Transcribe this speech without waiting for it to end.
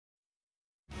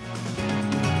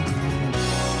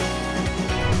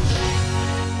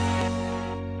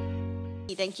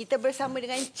Dan kita bersama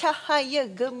dengan cahaya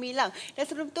gemilang. Dan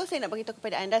sebelum tu saya nak beritahu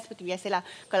kepada anda seperti biasalah,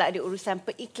 kalau ada urusan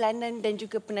periklanan dan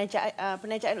juga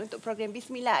penajaan untuk program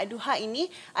Bismillah Duha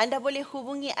ini, anda boleh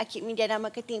hubungi Akib Media dan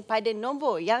Marketing pada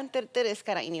nombor yang tertera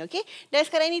sekarang ini, okey? Dan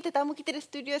sekarang ini tetamu kita di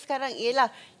studio sekarang ialah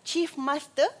Chief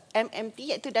Master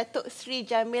MMT, iaitu Datuk Sri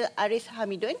Jamil Aris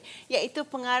Hamidun, iaitu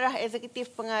pengarah eksekutif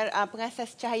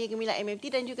pengasas Cahaya Gemilang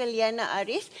MMT, dan juga Liana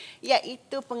Aris,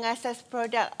 iaitu pengasas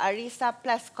produk Arisa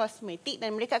Plus Kosmetik,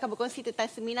 dan mereka akan berkongsi tentang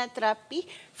seminar terapi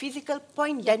physical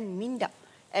point dan minda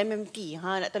MMT.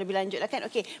 Nak tahu lebih lanjut lah kan?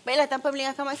 Okey, baiklah, tanpa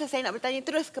melengahkan masa, saya nak bertanya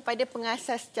terus kepada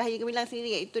pengasas Cahaya Gemilang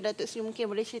sendiri, iaitu Datuk Sri. Mungkin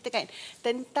boleh ceritakan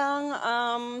tentang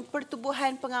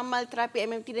pertubuhan pengamal terapi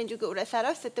MMT dan juga urat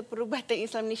saraf serta perubatan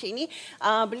Islam Malaysia ini.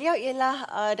 Beliau ialah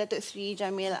Datuk Sri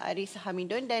Jamil Aris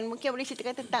Hamidun, dan mungkin boleh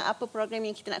ceritakan tentang apa program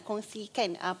yang kita nak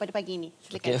kongsikan pada pagi ini.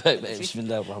 Silakan. Okay, baik.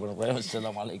 Bismillahirrahmanirrahim.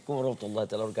 Assalamualaikum warahmatullahi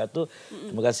wabarakatuh.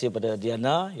 Terima kasih kepada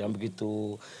Diana yang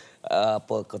begitu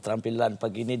keterampilan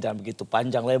pagi ini dan begitu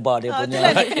panjang lebar dia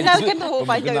punya kenalkan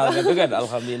tu kan.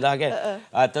 Alhamdulillah kan.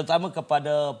 Terutama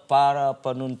kepada para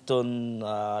penonton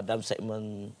dalam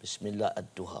segmen Bismillah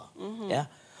Duha. Ya.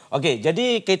 Okey,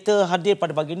 jadi kita hadir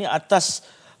pada pagi ini atas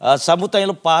sambutan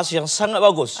yang lepas yang sangat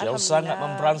bagus, yang sangat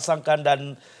memberangsangkan,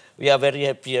 dan we are very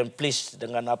happy and pleased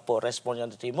dengan apa respon yang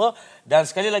diterima. Dan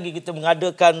sekali lagi kita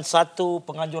mengadakan satu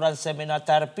penganjuran seminar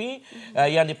terapi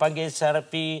yang dipanggil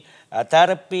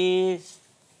terapi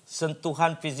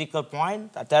sentuhan physical point,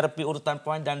 terapi urutan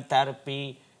point dan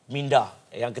terapi minda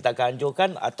yang kita akan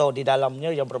anjurkan, atau di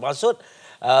dalamnya yang bermaksud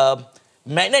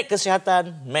magnet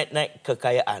kesihatan, magnet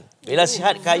kekayaan. Bila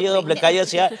sihat kaya, bila kaya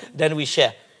sihat, dan we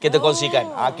share. Kita kongsikan.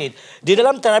 Okay. Di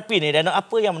dalam terapi ni, dan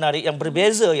apa yang menarik, yang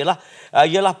berbeza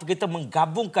ialah kita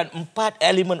menggabungkan 4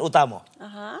 elemen utama.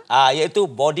 Iaitu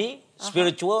body,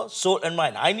 spiritual, soul and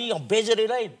mind. Ini yang beza dari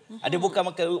lain. Dia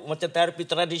bukan macam terapi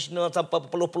tradisional sampai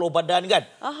peluh-peluh badan kan.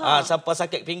 Sampai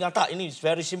sakit pinggang. Tak, ini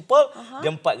very simple.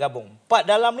 Dia 4 gabung. 4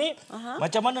 dalam ni,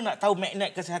 macam mana nak tahu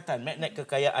magnet kesihatan, magnet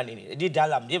kekayaan ini. Di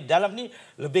dalam ni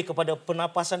lebih kepada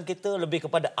pernafasan kita, lebih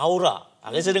kepada aura.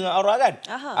 Rasa dengan aura kan?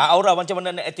 Aura macam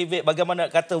mana nak activate, bagaimana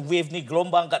nak kata wave ni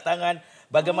gelombang kat tangan,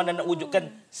 bagaimana nak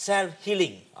wujudkan self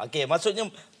healing. Okey, maksudnya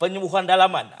penyembuhan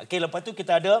dalaman. Okey, lepas tu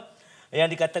kita ada yang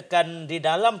dikatakan di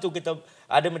dalam tu kita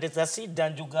ada meditasi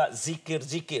dan juga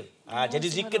zikir-zikir. Jadi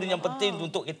zikir yang penting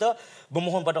untuk kita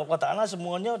memohon pada Allah Ta'ala,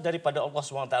 semuanya daripada Allah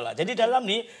SWT. Jadi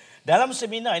dalam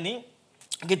seminar ini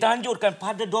kita anjurkan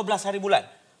pada 12 hari bulan.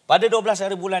 Pada 12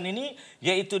 hari bulan ini,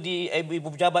 iaitu di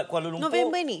Ibu Pejabat Kuala Lumpur.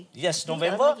 November ni? Yes,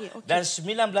 November. Okay. Dan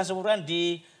 19 bulan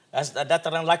di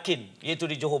Dataran Lakin, iaitu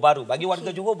di Johor Bahru. Bagi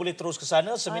warga Johor boleh terus ke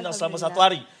sana, seminar selama 1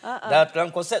 hari. Dan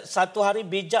dalam konsep 1 hari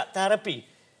bijak terapi.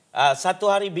 1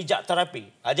 hari bijak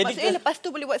terapi. Jadi maksudnya lepas tu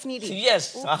boleh buat sendiri?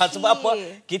 Yes. Sebab apa?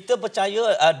 Kita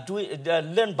percaya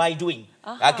learn by doing.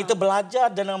 Kita belajar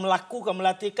dengan melakukan,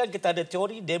 melatihkan. Kita ada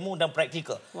teori, demo dan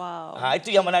praktikal. Wow.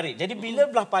 Itu yang menarik. Jadi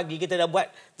bila belah pagi kita dah buat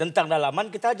tentang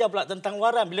dalaman, kita ajar pula tentang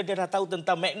luaran. Bila dia dah tahu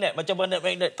tentang magnet, macam mana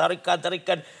magnet,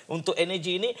 tarikan untuk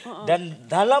energi ini.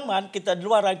 Dan dalaman,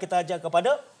 luaran kita ajar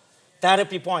kepada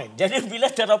therapy point. Jadi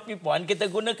bila therapy point, kita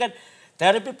gunakan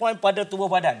terapi point pada tubuh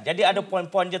badan. Jadi ada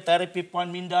poin-poin je, terapi point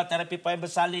minda, terapi point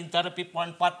bersalin, terapi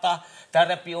point patah,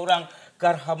 terapi orang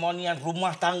keharmonian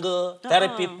rumah tangga,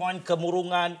 terapi point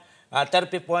kemurungan,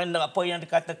 terapi point apa yang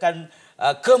dikatakan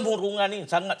kemurungan ni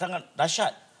sangat-sangat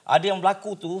dahsyat. Ada yang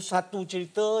berlaku tu, satu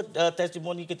cerita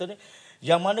testimoni kita ni,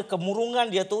 yang mana kemurungan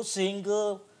dia tu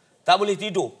sehingga tak boleh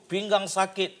tidur, pinggang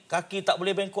sakit, kaki tak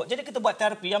boleh bengkok. Jadi kita buat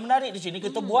terapi. Yang menarik di sini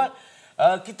kita buat,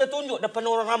 kita tunjuk depan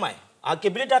orang ramai.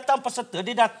 Bila datang peserta,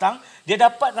 dia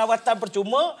dapat rawatan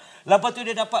percuma, lepas tu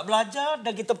dia dapat belajar, dan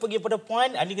kita pergi pada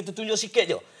point, ini kita tunjuk sikit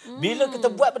je. Bila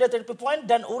kita buat pada terapi point,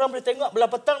 dan orang boleh tengok belah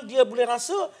petang, dia boleh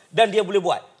rasa dan dia boleh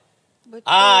buat. Betul.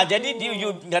 Jadi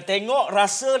dia tengok,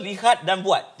 rasa, lihat dan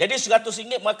buat. Jadi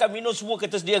RM100 makan minum semua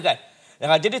kita sediakan.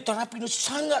 Jadi terapi ini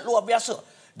sangat luar biasa.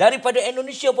 Daripada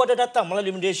Indonesia pun ada datang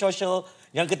melalui media sosial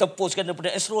yang kita postkan daripada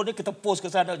Astro ni, kita post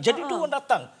ke sana. Jadi dia orang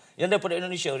datang yang daripada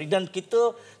Indonesia. Dan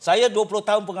saya 20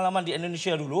 tahun pengalaman di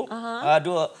Indonesia dulu.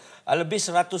 Lebih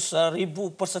 100,000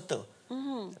 peserta.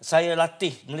 Saya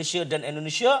latih Malaysia dan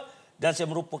Indonesia, dan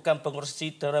saya merupakan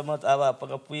pengurusi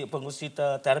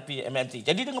terapi MMT.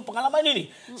 Jadi dengan pengalaman ini,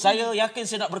 saya yakin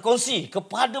saya nak berkongsi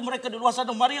kepada mereka di luar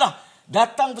sana. Marilah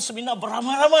datang ke seminar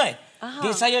beramai-ramai.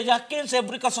 Jadi saya yakin saya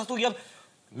berikan sesuatu yang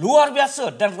luar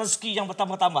biasa dan rezeki yang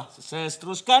bertambah-tambah. Saya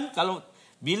teruskan,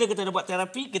 bila kita dah buat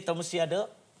terapi, kita mesti ada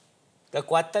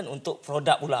kekuatan untuk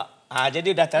produk pula.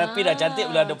 Jadi dah terapi, dah cantik,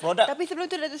 bila ada produk. Tapi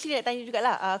sebelum tu Datuk Seri nak tanya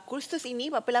jugalah, kursus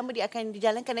ini berapa lama dia akan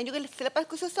dijalankan dan juga selepas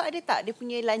kursus tu ada tak dia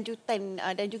punya lanjutan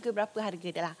dan juga berapa harga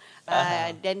dia lah.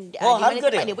 Dan di mana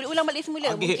tempat dia? Boleh ulang balik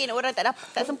semula. Mungkin orang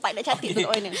tak sempat nak cantik tu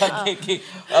kat mana.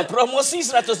 Promosi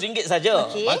RM100 saja.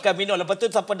 Makan minum. Lepas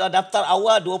tu siapa dah daftar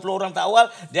awal, 20 orang tak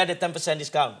awal, dia ada 10%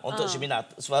 diskaun untuk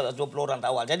seminar 20 orang tak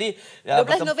awal. Jadi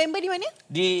 12 November di mana?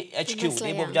 Di HQ,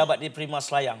 di Ibu Pejabat di Prima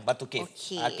Selayang, Batu Cave.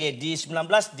 Di 19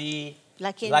 di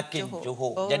Lakin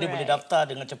Johor. Jadi boleh daftar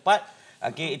dengan cepat.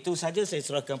 Itu saja saya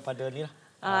serahkan pada ni lah.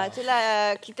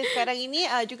 Itulah kita sekarang ini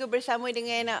juga bersama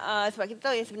dengan sebab kita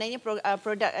tahu yang sebenarnya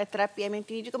produk terapi MMT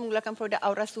ini juga mengeluarkan produk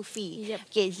Aura Sufi.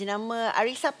 Jenama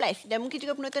Arisa Plus, dan mungkin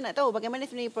juga penonton nak tahu bagaimana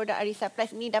sebenarnya produk Arisa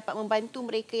Plus ini dapat membantu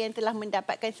mereka yang telah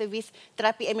mendapatkan servis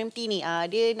terapi MMT ni.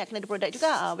 Dia nak kena ada produk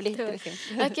juga. Boleh teruskan.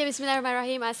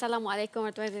 Bismillahirrahmanirrahim. Assalamualaikum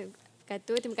warahmatullahi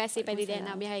wabarakatuh. Terima kasih pada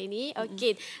Diana Amir hari ini.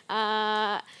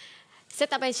 Saya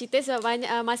tak payah cerita sebab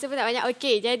masa pun tak banyak.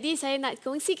 Jadi saya nak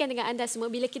kongsikan dengan anda semua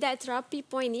bila kita ada terapi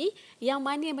point ni, yang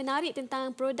mana yang menarik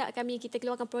tentang produk kami, kita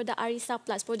keluarkan produk Arisa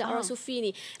Plus, produk Aura Sufi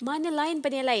ni. Mana lain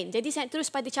pada yang lain. Jadi saya terus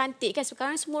pada cantik kan.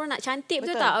 Sekarang semua orang nak cantik,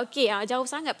 betul tak? Jauh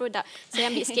sangat produk. Saya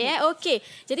ambil sikit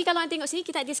Jadi kalau anda tengok sini,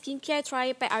 kita ada skincare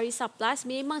trial pack Arisa Plus.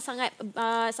 Memang sangat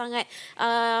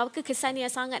kesan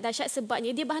yang sangat dahsyat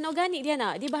sebabnya dia bahan organik,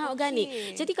 Diana. Dia bahan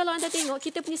organik. Jadi kalau anda tengok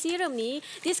kita punya serum ni,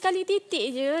 dia sekali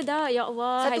titik je dah. Ya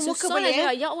Allah, satu muka boleh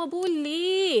ya Allah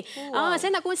boleh.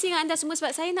 Saya nak kongsi dengan anda semua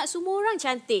sebab saya nak semua orang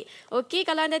cantik.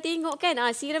 Kalau anda tengok kan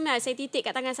serum yang saya titik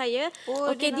kat tangan saya.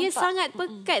 Dia sangat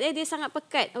pekat dia sangat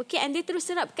pekat. And dia terus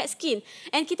serap kat skin.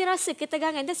 And kita rasa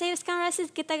ketegangan, dan saya sekarang rasa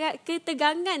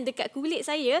ketegangan dekat kulit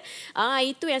saya.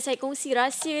 Itu yang saya kongsi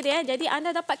rahsia dia. Jadi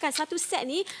anda dapatkan satu set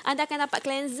ni, anda akan dapat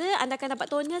cleanser, anda akan dapat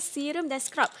toner, serum dan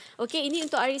scrub. Ini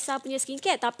untuk Arisa punya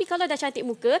skincare. Tapi kalau dah cantik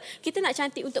muka, kita nak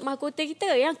cantik untuk mahkota kita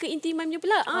yang keintiman punya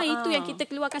pula. Itu yang kita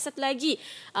keluarkan satu lagi.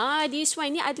 This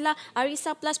one ni adalah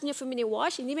Arisa Plus punya feminine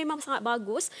wash. Ini memang sangat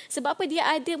bagus. Sebab apa? Dia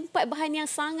ada 4 bahan yang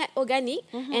sangat organik.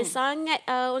 And sangat,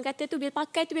 orang kata tu bila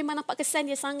pakai tu memang nampak kesan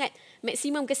dia sangat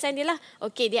maksimum kesan dia lah.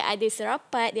 Dia ada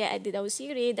serapat, dia ada daun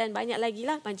sirih dan banyak lagi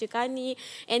lah, pancakani.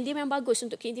 And dia memang bagus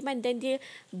untuk keintiman dan dia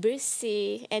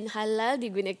bersih and halal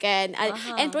digunakan.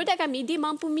 And produk kami, dia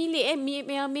mampu milik,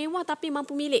 mewah tapi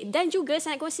mampu milik. Dan juga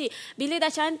saya nak kongsi, bila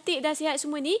dah cantik, dah sihat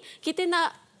semua ni, kita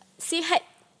nak sihat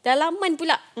dalaman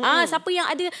pula. Siapa yang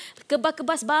ada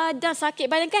kebas-kebas badan,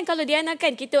 sakit badan kan, kalau Diana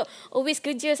kan, kita always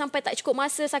kerja sampai tak cukup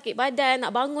masa, sakit badan,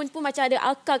 nak bangun pun macam ada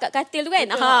akal kat katil tu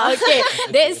kan.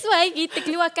 That's why kita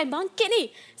keluarkan bangkit ni.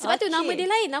 Sebab tu nama dia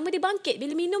lain, nama dia bangkit.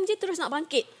 Bila minum je terus nak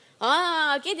bangkit.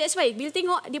 That's why bila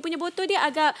tengok dia punya botol dia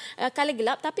agak color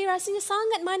gelap tapi rasanya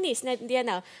sangat manis,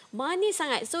 Diana. Manis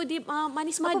sangat. So dia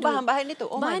manis madu. Apa bahan-bahan dia tu?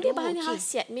 Bahan dia bahan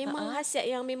khasiat. Memang khasiat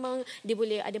yang memang dia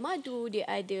boleh ada madu, dia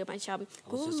ada macam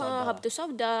kurma, habtus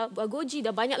sauda, goji,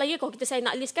 dah banyak lagi. Kalau saya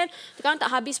nak list kan, sekarang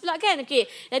tak habis pula kan.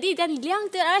 Jadi dan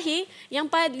yang terakhir, yang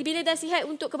bila dah sihat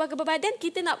untuk kebal-kebal badan,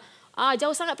 kita nak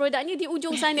jauh sangat produknya di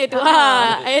ujung sana tu.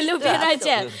 Aloe vera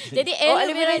gel. Jadi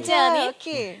aloe vera gel ni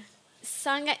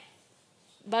sangat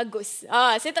bagus.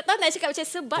 Saya tak tahu nak cakap macam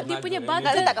sebab dia punya bagus.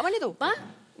 Nak letak kat mana tu?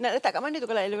 Nak letak kat mana tu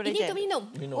kalau aloe vera gel? Ini untuk minum.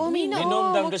 Minum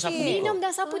dan dia sapu muka. Minum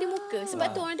dan sapu di muka. Sebab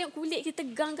tu orang tengok kulit kita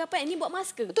tegang ke apa. Ini buat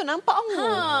masker. Betul, nampak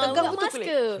tegang buat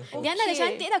masker. Dia dah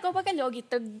cantik dah kau pakai lagi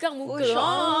tegang muka.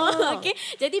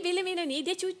 Jadi bila minum ni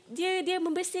dia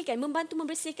membersihkan, membantu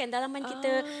membersihkan dalaman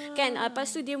kita kan.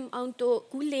 Lepas tu dia untuk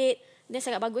kulit. Dia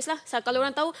sangat bagus lah. Kalau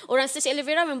orang tahu, orang search aloe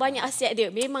vera memang banyak khasiat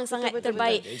dia. Memang sangat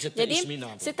terbaik. Jadi,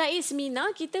 sertai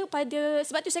seminar kita pada,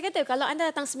 sebab tu saya kata, kalau anda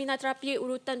datang seminar terapi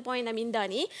urutan poin Aminda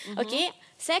ni,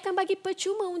 saya akan bagi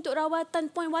percuma untuk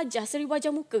rawatan poin wajah, seri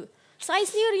wajah muka. Saya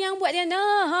sendiri yang buat Diana.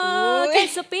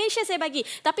 Kan special saya bagi.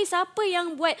 Tapi siapa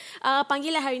yang buat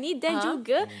panggilan hari ni dan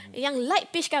juga yang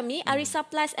like page kami, Arisa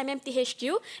Plus MMT HQ,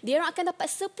 dia orang akan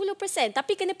dapat 10%.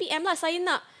 Tapi kena PM lah, saya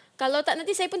nak. Kalau tak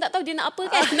nanti saya pun tak tahu dia nak apa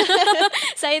kan.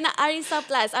 Saya nak Arisa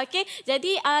Plus.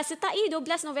 Jadi sertai 12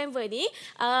 November ni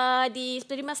di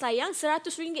Prima Selayang,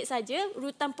 RM100 saja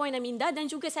rutan poin Aminda, dan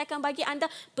juga saya akan bagi anda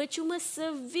percuma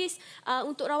servis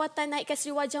untuk rawatan naikkan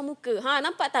seri wajah muka.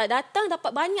 Nampak tak? Datang dapat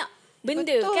banyak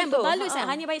benda. Betul, kan berbaloi saya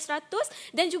hanya bayar 100.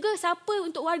 Dan juga siapa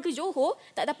untuk warga Johor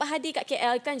tak dapat hadir kat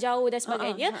KL kan, jauh dan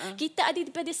sebagainya, kita ada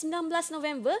pada 19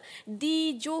 November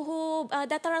di Johor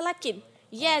Dataran Lakin.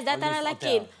 Yes, Dataran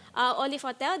Lakin. Olive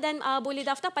Hotel, dan boleh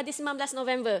daftar pada 19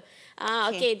 November.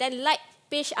 Dan like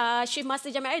page Shift Master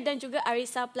Jamiah dan juga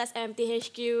Arisa Plus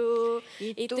MTHQ.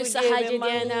 Itu dia sahaja memang,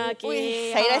 Diana.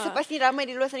 Okay. Saya rasa pasti ramai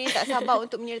di luar sana yang tak sabar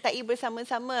untuk menyertai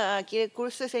bersama-sama kira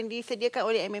kursus yang disediakan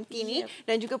oleh MMT ni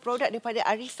dan juga produk daripada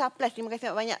Arisa Plus. Terima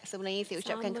kasih banyak sebenarnya saya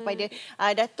ucapkan kepada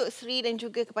Datuk Seri dan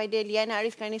juga kepada Liana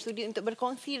Aris kerana sudi untuk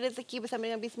berkongsi rezeki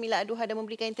bersama dengan Bismillah Duha dan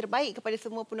memberikan yang terbaik kepada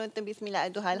semua penonton Bismillah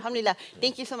Duha. Alhamdulillah.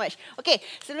 Thank you so much. Okey,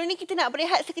 sebelum ni kita nak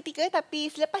berehat seketika tapi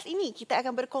selepas ini kita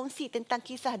akan berkongsi tentang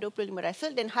kisah 25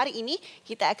 Rasul dan hari ini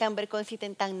kita akan berkongsi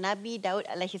tentang Nabi Daud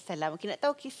alaihissalam. Kita nak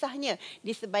tahu kisahnya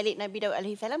di sebalik Nabi Daud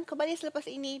alaihissalam kembali selepas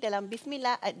ini dalam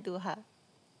Bismillah Ad-Duha.